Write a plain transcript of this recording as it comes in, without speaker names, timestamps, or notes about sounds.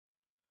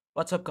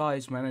What's up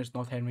guys, my name is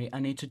North Henry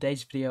and in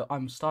today's video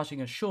I'm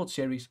starting a short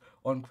series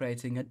on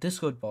creating a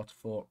Discord bot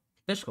for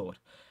Discord.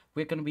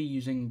 We're going to be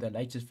using the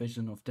latest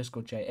version of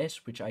Discord.js,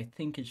 which I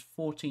think is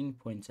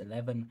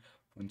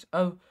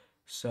 14.11.0.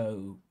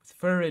 So with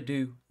further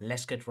ado,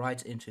 let's get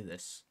right into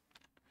this.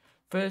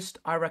 First,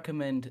 I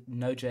recommend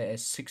Node.js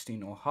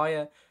 16 or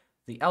higher.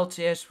 The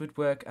LTS would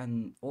work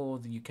or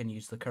you can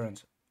use the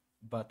current,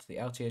 but the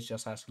LTS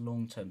just has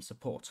long-term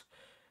support.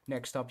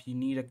 Next up, you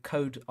need a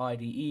code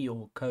IDE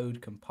or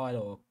code compiler,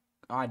 or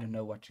I don't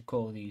know what you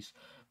call these,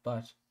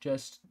 but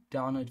just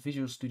download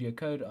Visual Studio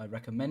Code. I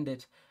recommend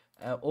it,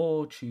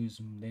 or choose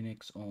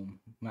Linux or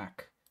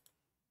Mac.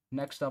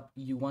 Next up,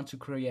 you want to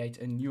create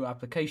a new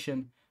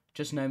application.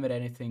 Just name it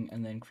anything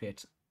and then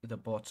create the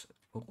bot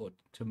will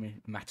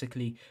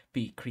automatically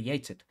be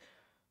created.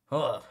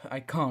 Oh,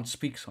 I can't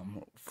speak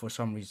for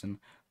some reason,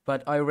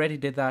 but I already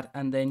did that,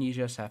 and then you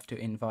just have to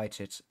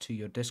invite it to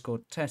your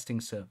Discord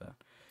testing server.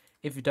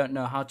 If you don't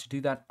know how to do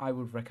that, I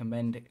would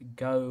recommend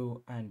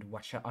go and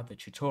watch our other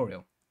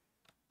tutorial.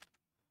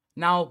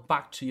 Now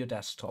back to your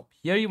desktop.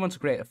 Here you want to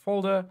create a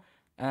folder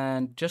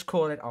and just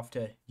call it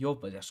after your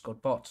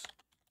Discord bot.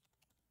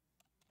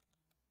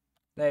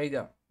 There you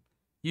go.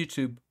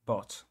 YouTube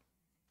bot.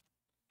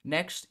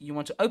 Next, you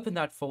want to open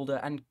that folder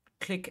and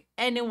click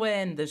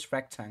anywhere in this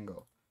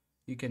rectangle.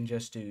 You can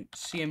just do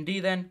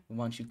CMD then,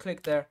 once you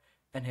click there,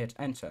 and hit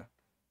enter.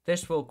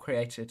 This will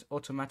create it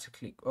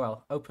automatically,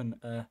 open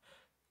a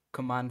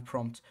command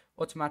prompt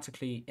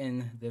automatically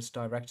in this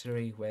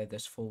directory where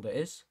this folder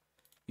is.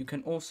 You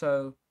can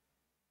also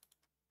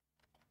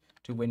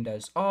do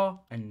Windows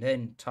R and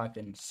then type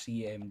in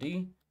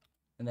CMD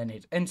and then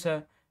hit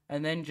enter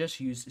and then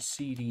just use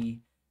CD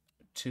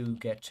to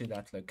get to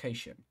that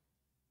location.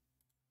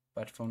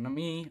 But for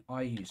me,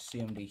 I use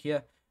CMD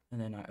here and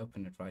then I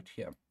open it right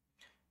here.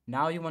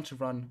 Now you want to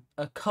run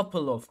a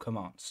couple of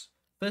commands.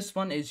 First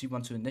one is you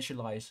want to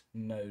initialize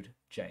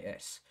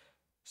Node.js.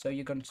 So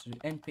you're going to do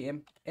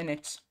npm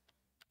init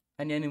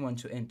and then you want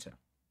to enter.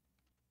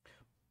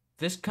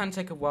 This can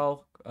take a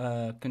while,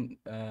 hanging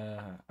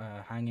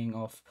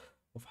off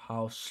of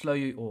how slow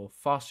you or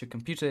fast your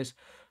computer is.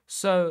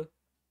 So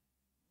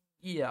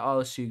yeah,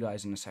 I'll see you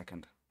guys in a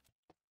second.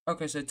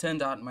 Okay, so it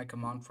turned out my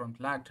command prompt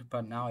lagged,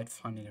 but now it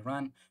finally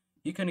ran.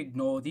 You can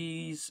ignore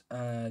these.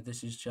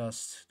 This is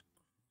just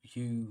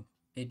you.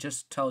 It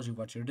just tells you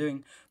what you're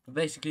doing. But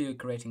basically, you're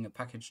creating a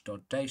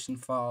package.json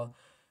file.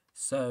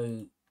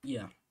 So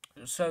yeah.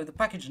 So the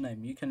package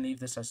name, you can leave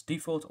this as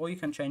default or you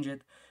can change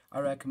it. I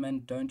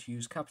recommend don't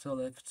use capital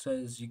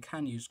letters. You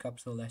can use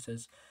capital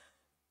letters.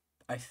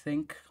 I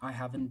think I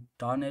haven't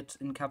done it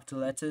in capital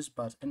letters,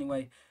 but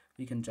anyway,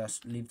 we can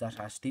just leave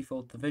that as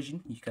default. The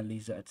vision, you can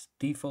leave that as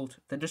default.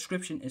 The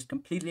description is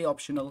completely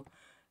optional.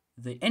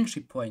 The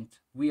entry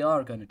point, we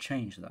are going to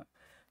change that.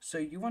 So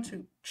you want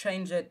to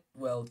change it,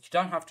 well, you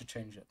don't have to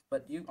change it,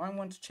 but I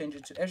want to change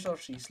it to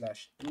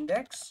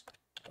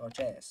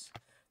src/index.js.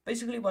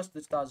 Basically what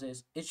this does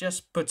is, it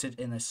just puts it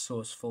in a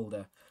source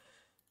folder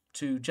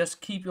to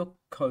just keep your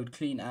code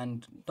clean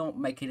and don't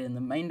make it in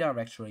the main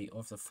directory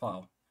of the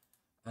file.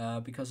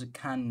 Because it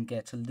can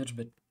get a little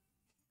bit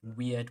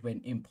weird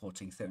when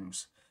importing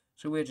things.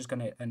 So we're just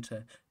going to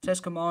enter.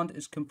 Test command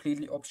is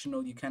completely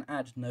optional. You can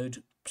add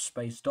node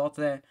space dot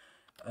there.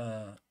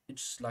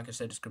 It's like I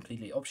said, it's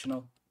completely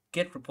optional.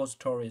 Get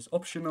repository is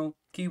optional.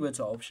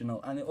 Keywords are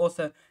optional, and the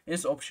author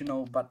is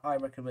optional. But I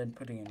recommend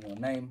putting in your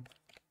name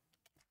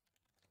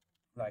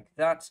like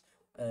that.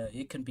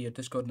 It can be your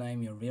Discord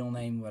name, your real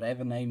name,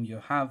 whatever name you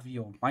have,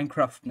 your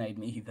Minecraft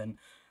name even,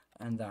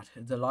 and that.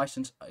 The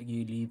license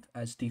you leave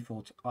as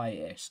default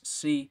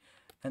ISC,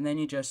 and then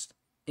you just,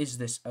 is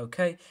this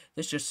okay?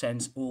 This just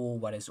sends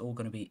what is all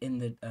going to be in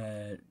the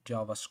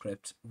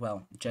JavaScript,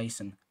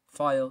 JSON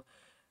file,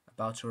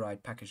 about to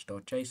write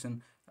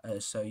package.json.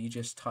 So you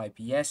just type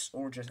yes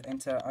or just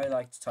enter. I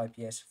like to type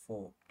yes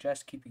for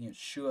just keeping it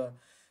sure,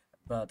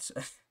 but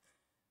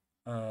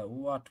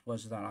what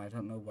was that? I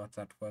don't know what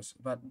that was,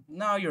 but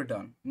now you're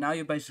done. Now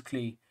you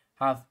basically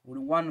have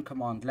one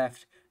command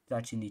left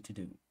that you need to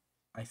do.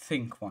 I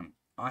think one.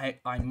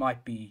 I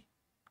might be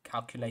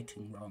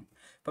calculating wrong,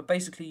 but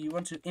basically you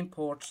want to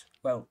import,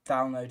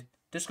 download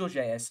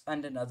Discord.js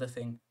and another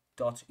thing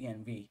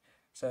 .env.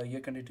 So you're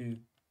going to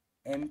do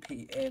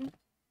npm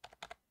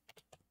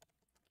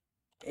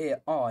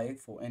ai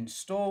for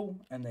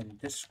install and then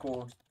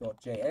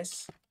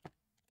discord.js,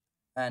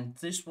 and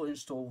this will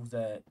install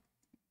the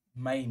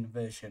main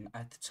version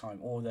at the time,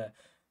 or the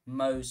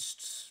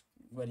most,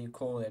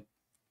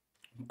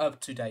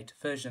 up-to-date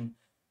version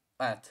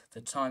at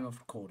the time of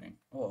recording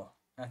or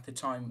at the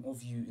time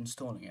of you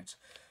installing it.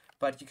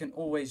 But you can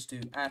always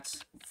do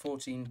at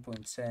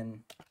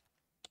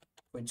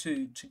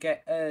 14.10.2 to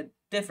get a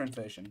different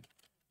version,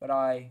 but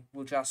I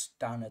will just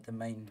download the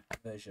main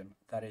version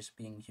that is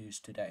being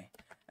used today.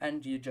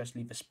 And you just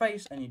leave a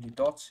space and you do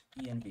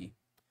 .env.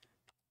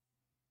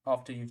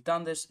 After you've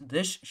done this,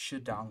 this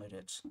should download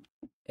it.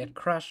 It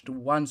crashed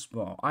once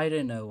more. I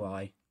don't know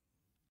why.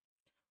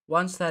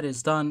 Once that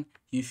is done,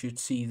 you should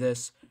see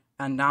this,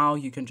 and now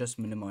you can just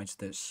minimize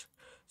this.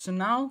 So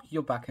now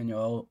you're back in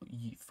your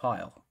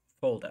file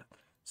folder.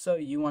 So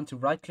you want to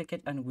right click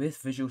it, and with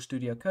Visual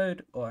Studio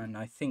Code, and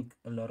I think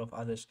a lot of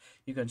others,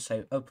 you can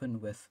say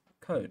open with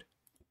code,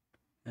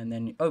 and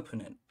then you open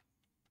it.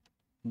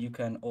 You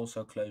can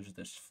also close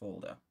this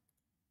folder.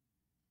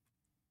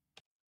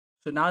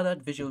 So now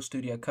that Visual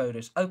Studio Code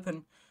is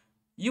open,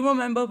 you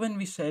remember when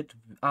we said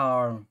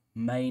our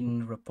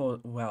main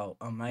report, well,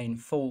 our main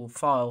full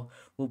file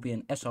will be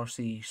in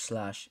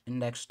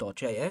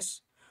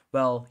src/index.js?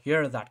 Well,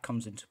 here that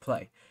comes into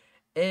play.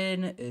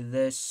 In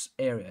this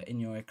area, in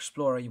your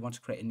Explorer, you want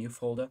to create a new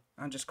folder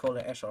and just call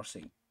it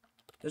src.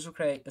 This will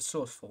create a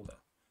source folder.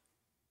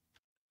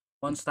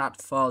 Once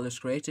that file is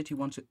created, you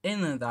want to,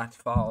 in that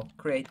file,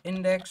 create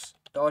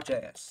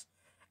index.js.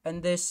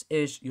 And this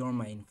is your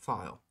main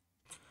file.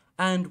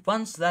 And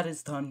once that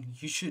is done,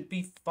 you should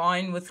be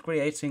fine with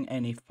creating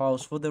any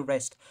files for the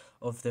rest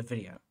of the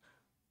video.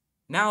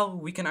 Now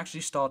we can actually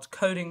start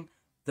coding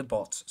the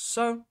bot.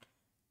 So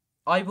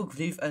I will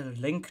leave a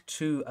link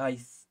to a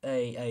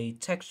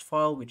text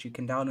file which you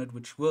can download,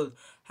 which will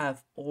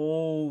have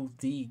all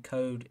the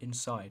code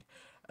inside.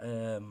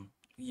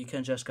 You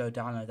can just go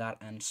download that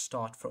and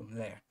start from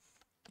there.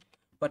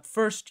 But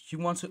first, you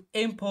want to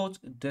import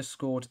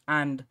Discord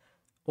and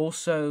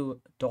also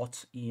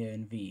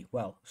 .env.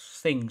 Well,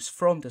 things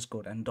from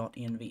Discord and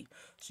 .env.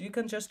 So you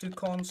can just do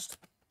const,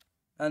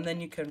 and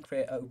then you can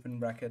create open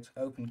bracket,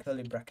 open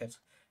curly bracket,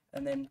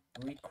 and then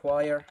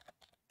require,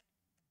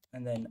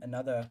 and then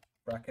another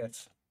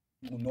bracket,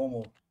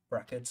 normal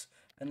brackets,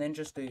 and then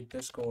just do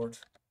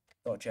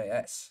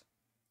discord.js.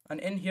 And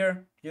in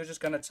here, you're just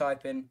going to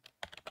type in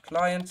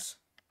clients,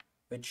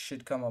 which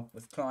should come up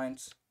with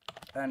clients,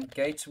 and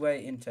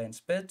gateway in 10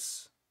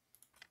 bits,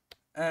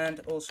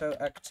 and also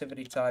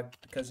activity type,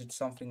 because it's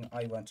something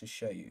I want to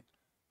show you.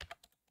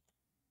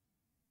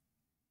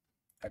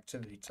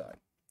 Activity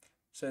type.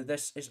 So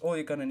this is all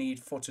you're going to need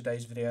for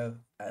today's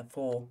video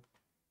for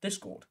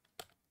Discord.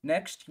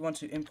 Next, you want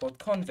to import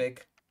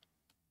config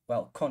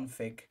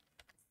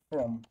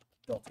from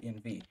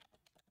 .env,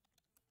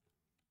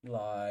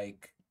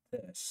 like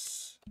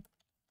this.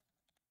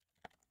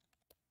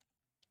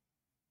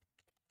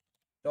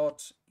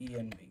 .env.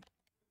 And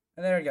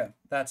there you go,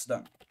 that's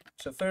done.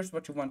 So first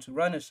what you want to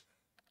run is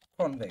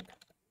config.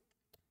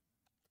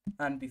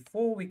 And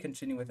before we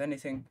continue with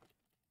anything,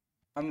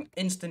 I'm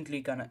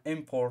instantly gonna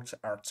import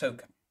our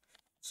token.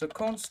 So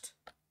const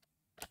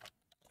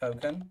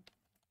token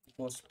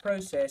equals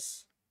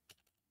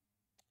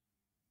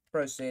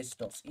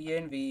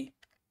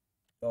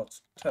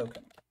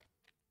process.env.token.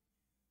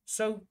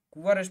 So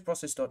what is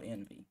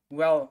process.env?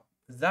 Well,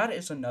 that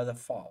is another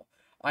file.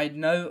 I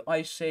know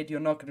I said you're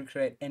not going to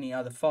create any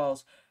other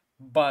files,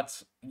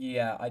 but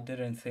yeah, I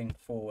didn't think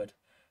forward.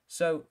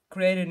 So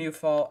create a new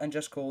file and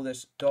just call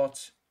this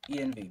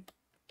 .env.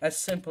 As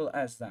simple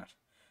as that.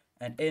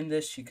 And in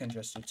this you can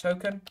just do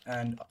token,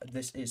 and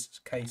this is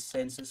case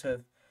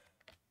sensitive,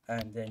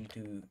 and then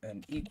do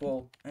an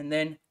equal, and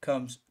then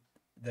comes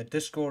the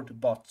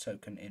Discord bot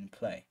token in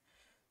play.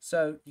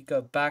 So you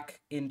go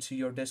back into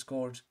your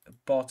Discord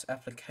bot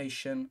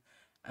application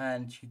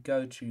and you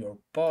go to your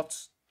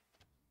bot,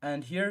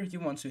 and here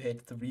you want to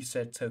hit the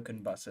reset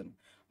token button.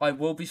 I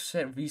will be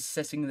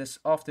resetting this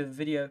after the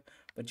video,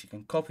 but you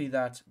can copy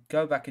that,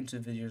 go back into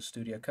Visual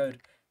Studio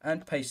Code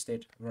and paste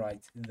it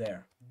right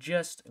there,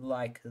 just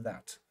like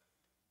that.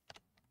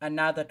 And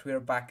now that we're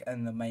back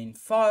in the main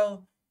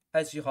file,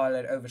 as you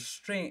highlight over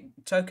string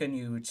token,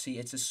 you would see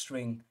it's a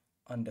string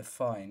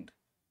undefined.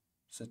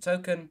 So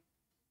token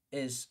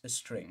is a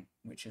string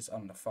which is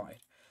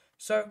undefined.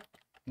 So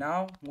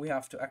now we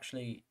have to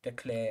actually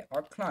declare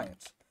our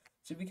client.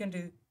 So we can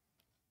do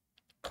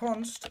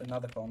const,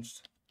 another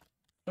const,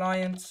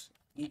 client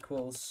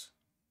equals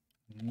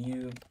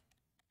new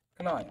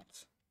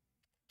client.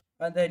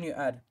 And then you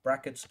add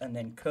brackets and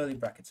then curly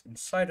brackets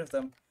inside of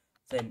them,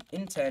 then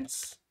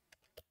intents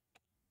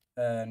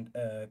and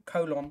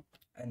colon,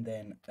 and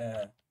then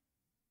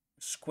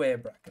square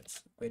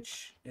brackets,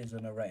 which is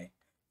an array.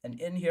 And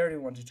in here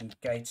you want to do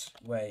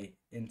gateway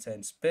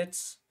intents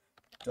bits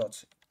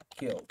dot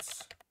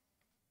guilds.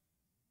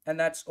 And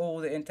that's all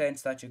the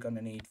intents that you're going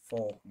to need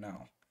for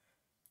now.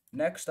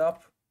 Next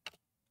up,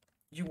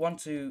 you want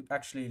to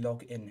actually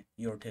log in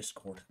your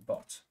Discord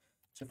bot.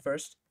 So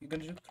first you're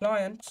going to do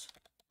client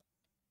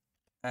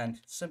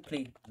and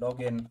simply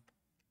log in,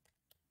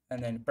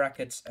 and then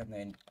brackets and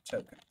then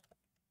token.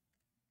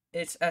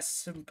 It's as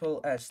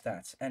simple as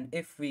that. And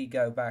if we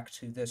go back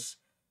to this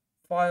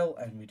file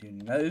and we do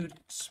node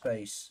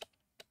space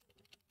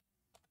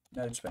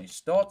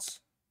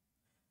dots,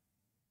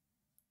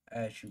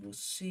 as you will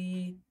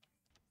see,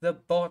 the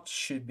bot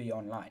should be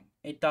online.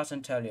 It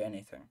doesn't tell you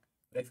anything.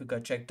 But if we go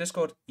check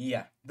Discord,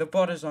 yeah, the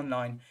bot is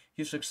online.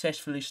 You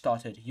successfully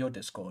started your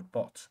Discord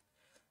bot.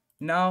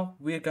 Now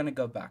we're going to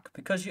go back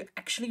because you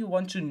actually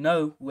want to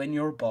know when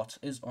your bot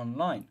is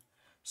online.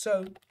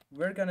 So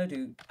we're going to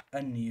do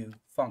a new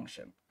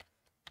function.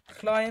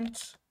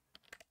 Client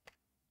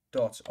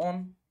dot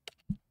on,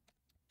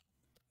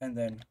 and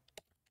then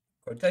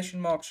quotation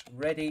marks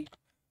ready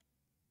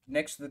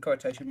next to the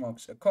quotation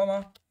marks a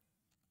comma,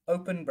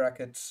 open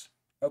brackets,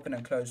 open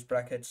and close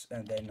brackets,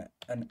 and then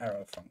an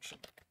arrow function.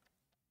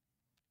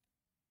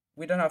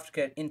 We don't have to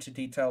get into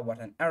detail what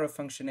an arrow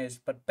function is,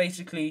 but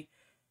basically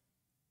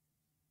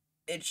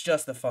it's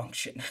just a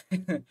function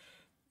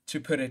to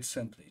put it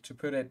simply, to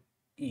put it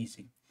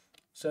easy.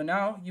 So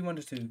now you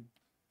want to do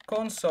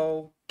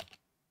console.log,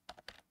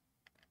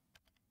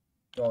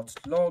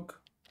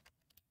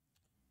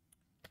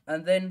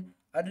 and then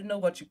I don't know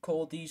what you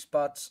call these,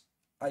 but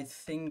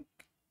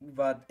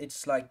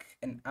it's like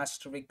an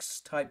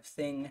asterisk type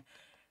thing.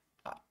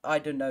 I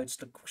don't know, it's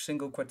the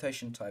single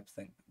quotation type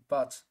thing,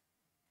 but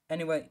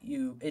anyway,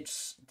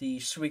 it's the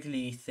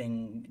squiggly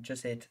thing.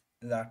 Just hit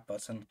that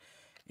button.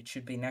 It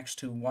should be next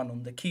to one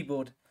on the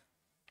keyboard.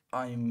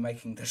 I'm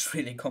making this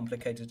really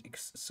complicated,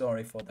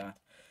 sorry for that.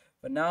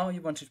 But now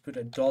you want to put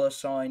a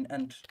 $sign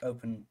and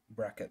open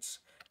brackets.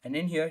 And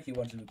in here you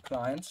want to do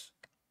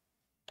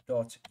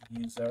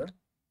client.user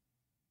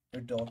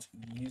or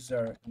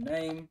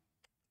 .username,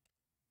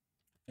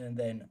 and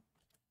then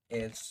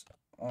is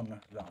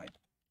online.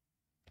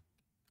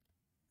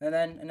 And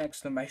then an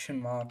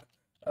exclamation mark,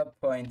 a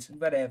point,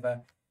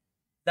 whatever.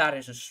 That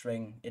is a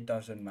string, it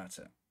doesn't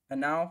matter. And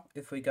now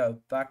if we go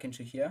back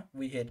into here,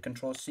 we hit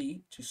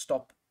Control-C to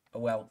stop,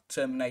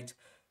 terminate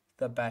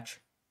the batch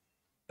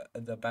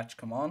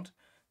command,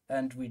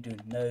 and we do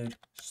node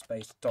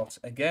space dot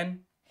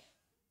again.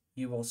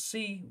 You will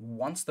see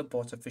once the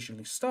bot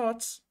officially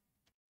starts,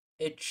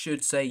 it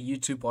should say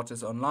YouTube bot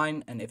is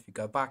online, and if you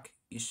go back,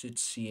 you should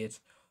see it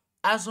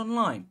as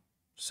online.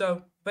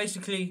 So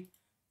basically,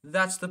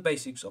 that's the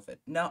basics of it.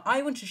 Now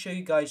I want to show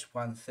you guys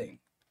one thing.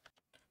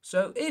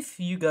 So if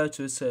you go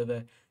to a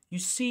server, you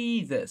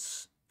see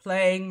this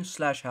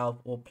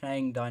playing/help or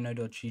playing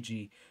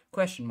dino.gg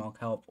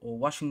 ?help or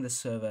watching the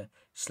server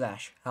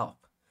 /help.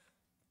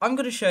 I'm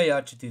going to show you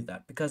how to do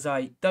that because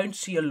I don't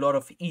see a lot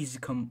of easy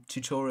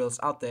tutorials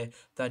out there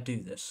that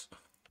do this.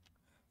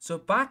 So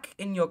back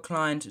in your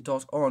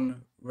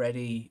client.on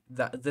ready,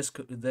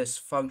 this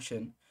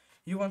function,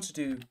 you want to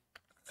do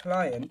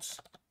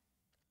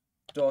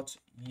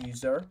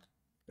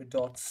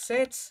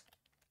client.user.set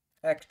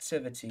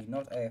activity,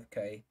 not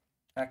AFK,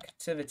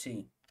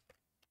 activity,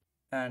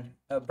 and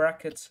a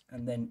bracket,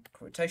 and then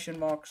quotation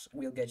marks.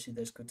 We'll get you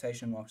those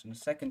quotation marks in a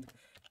second.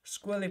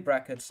 Squirrely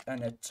brackets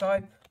and a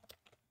type.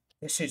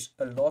 This is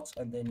a lot,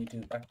 and then you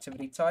do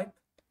activity type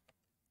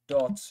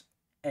dot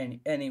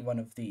any one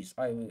of these.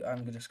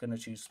 I'm just going to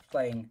choose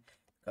playing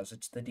because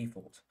it's the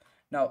default.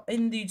 Now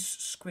in these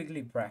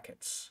squiggly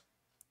brackets,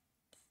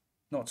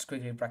 not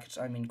squiggly brackets,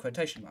 I mean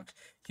quotation marks,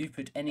 you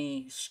put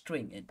any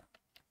string in,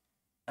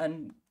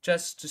 and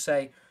just to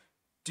say,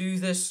 do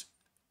this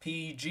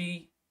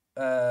PG,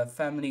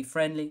 family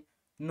friendly,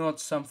 not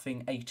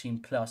something 18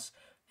 plus,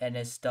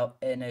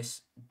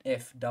 NSFW,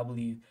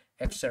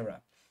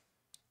 etc.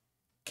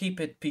 Keep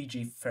it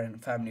PG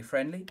family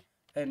friendly,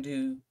 and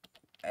do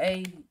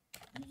a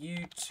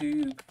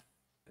YouTube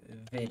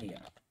video.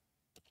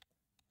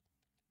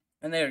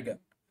 And there we go.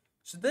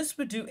 So this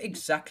would do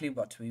exactly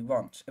what we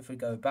want. If we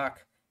go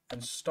back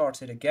and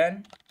start it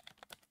again,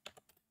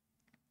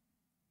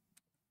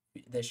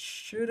 this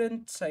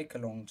shouldn't take a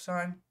long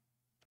time.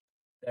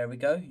 There we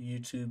go.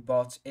 YouTube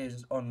bot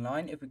is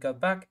online. If we go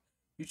back,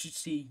 you should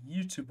see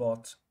YouTube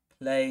bot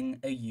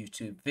playing a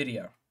YouTube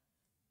video.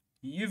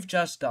 You've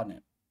just done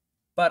it.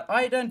 But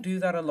I don't do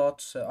that a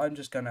lot, so I'm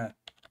just gonna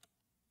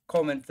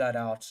comment that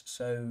out.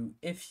 So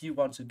if you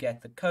want to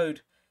get the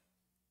code,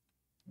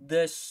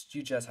 this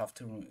you just have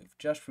to remove.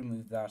 Just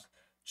remove that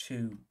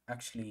to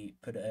actually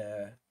put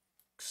a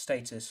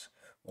status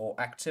or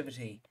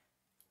activity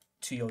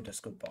to your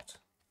Discord bot.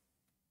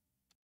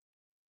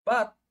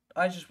 But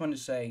I just want to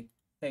say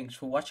thanks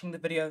for watching the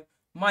video.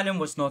 My name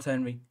was Not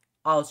Henry.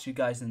 I'll see you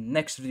guys in the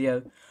next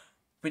video,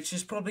 which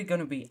is probably going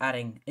to be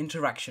adding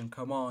interaction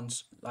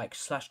commands like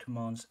 /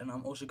 commands, and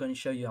I'm also going to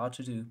show you how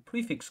to do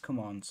prefix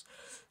commands.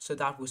 So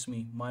that was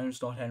me. My name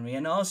is Not Henry,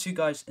 and I'll see you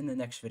guys in the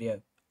next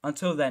video.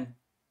 Until then,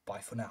 bye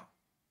for now.